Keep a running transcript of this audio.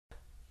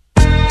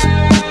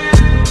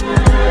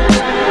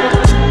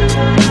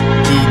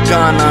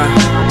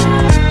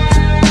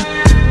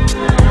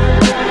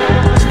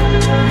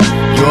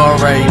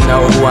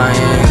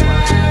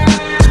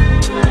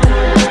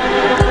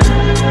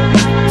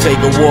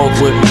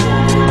walk with me.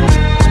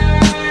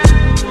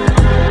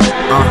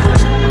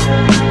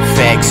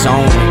 Factz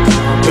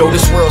only. Yo,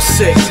 this world's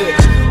sick.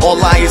 All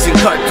liars and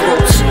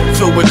cutthroats,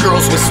 filled with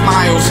girls with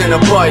smiles in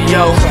a butt,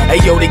 yo. Hey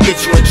yo, they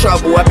get you in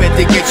trouble, I bet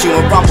they get you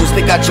in rumbles.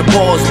 They got your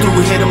balls, do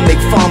hit them, they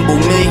fumble.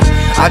 Me,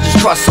 I just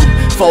trust them,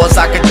 far as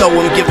I can throw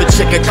them. Give a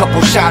chick a couple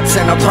shots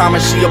and I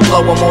promise she'll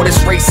blow them. All this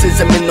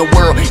racism in the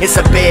world, it's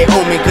a bad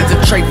omen. Cause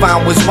if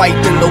Trayvon was white,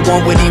 then no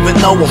one would even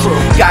know him.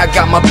 God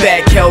got my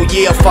back, hell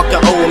yeah, fuck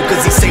I owe him.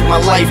 Cause he saved my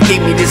life,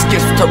 gave me this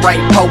gift to write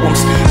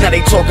poems. Now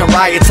they talking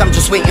riots, I'm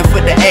just waiting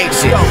for the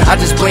exit. I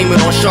just blame it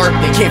on Sharp,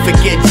 they can't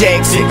forget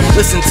Jackson.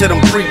 Listen to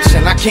them preach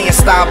and I can't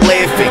stop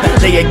laughing.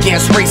 They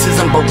against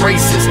racism but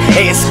racist.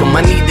 Ask them,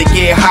 I need to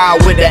get high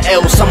with a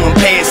L, someone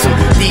pass them.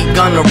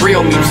 D-gunna,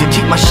 real music,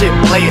 keep my shit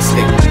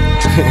blasting.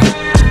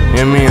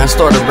 You know what I mean? I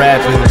started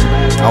rapping,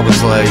 I was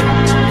like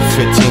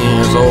 15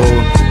 years old.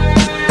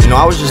 You know,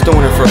 I was just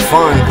doing it for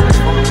fun.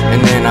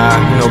 And then,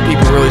 you know,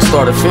 people really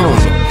started feeling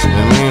me. You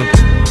know what I mean?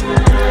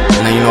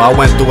 And then, you know, I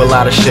went through a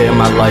lot of shit in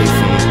my life.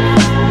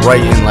 And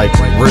writing, like,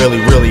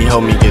 really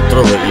helped me get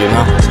through it, you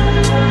know?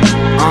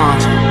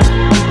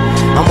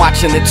 I'm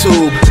watching the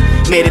tube,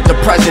 made it the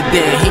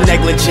president. He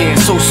negligent,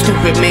 so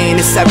stupid, man,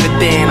 it's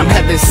evident. I'm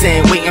heaven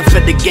sent, waiting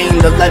for the game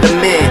to let him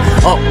in.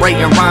 Up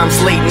writing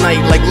rhymes late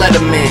night like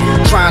Letterman.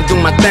 Trying to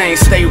do my thing,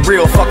 stay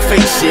real, fuck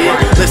fake shit.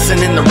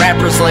 Listening to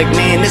rappers like,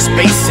 man, this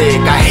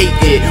basic, I hate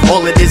it.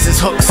 All it is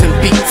hooks and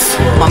beats.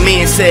 My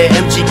man said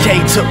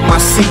MGK took my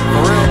seat.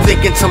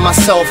 Thinking to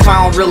myself,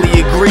 I don't really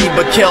agree,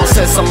 but Kel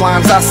said some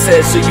lines I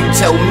said, so you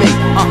tell me.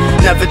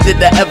 Never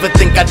did I ever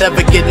think I'd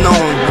ever get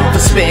known for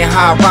spitting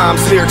high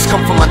rhymes, lyrics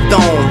come from my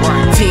dome.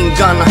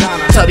 D-gunna,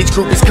 tell these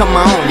groupies come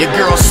on. Your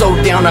girl's so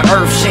down to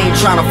earth, she ain't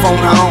tryna phone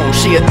her home.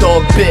 She a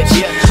dog bitch,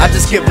 I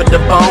just give her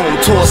the bone.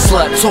 Tour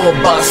slut, tour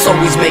bus,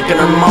 always making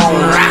her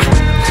moan.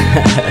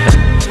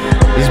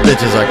 These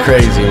bitches are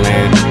crazy,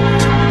 man.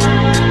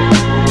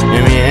 You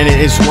know what I mean? And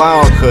it's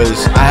wild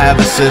cause I have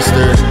a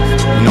sister,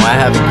 you know, I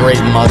have a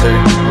great mother.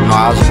 You know,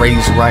 I was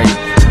raised right,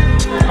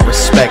 I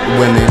respect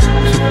women.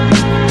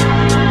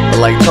 But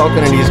like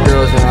talking to these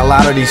girls, and a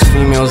lot of these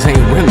females ain't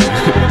women.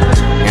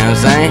 You know what I'm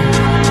saying?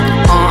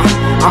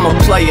 I'm a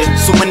player,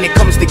 so when it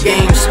comes to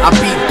games, I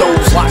beat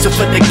those. So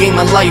for the game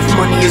of life,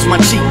 money is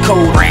my cheat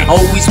code.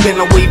 Always been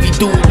a wavy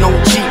dude, no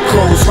cheap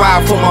clothes.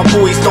 Ride for my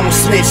boys, don't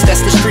snitch,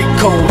 that's the street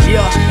code.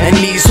 And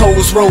these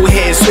hoes roll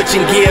heads,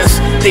 switching gears.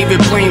 David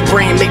plain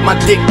brain, make my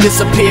dick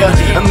disappear.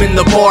 I'm in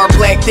the bar,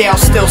 blacked out,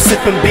 still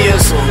sipping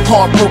beers.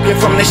 Heartbroken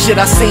from the shit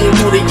I seen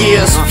through the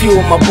years. Few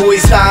of my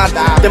boys died,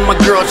 then my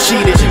girl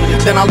cheated.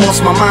 Then I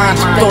lost my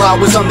mind, thought I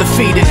was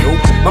undefeated.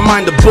 My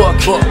mind a book,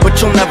 but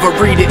you'll never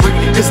read it.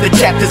 Cause the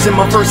chapters in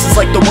my verses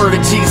like the word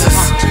of Jesus.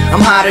 I'm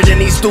hotter than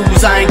these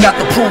dudes, I ain't got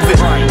to prove it.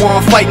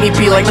 Wanna fight me,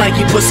 be like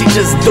Nike, pussy,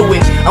 just do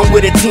it. I'm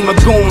with a team of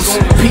goons,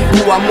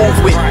 people I move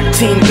with.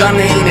 D-gunna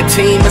ain't a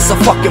team, it's a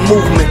fucking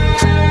movement.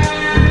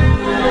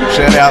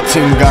 Shout out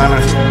D-gunna.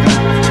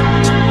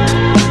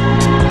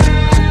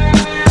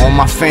 All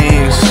my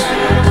fans,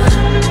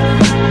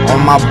 all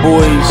my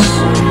boys,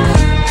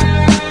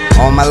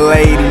 all my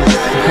ladies.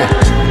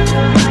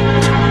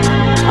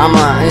 I'm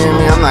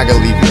not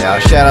gonna leave you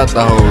out. Shout out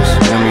the hoes.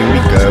 I mean, we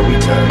good.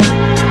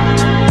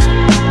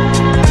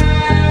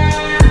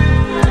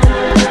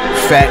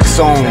 Factz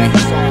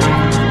only.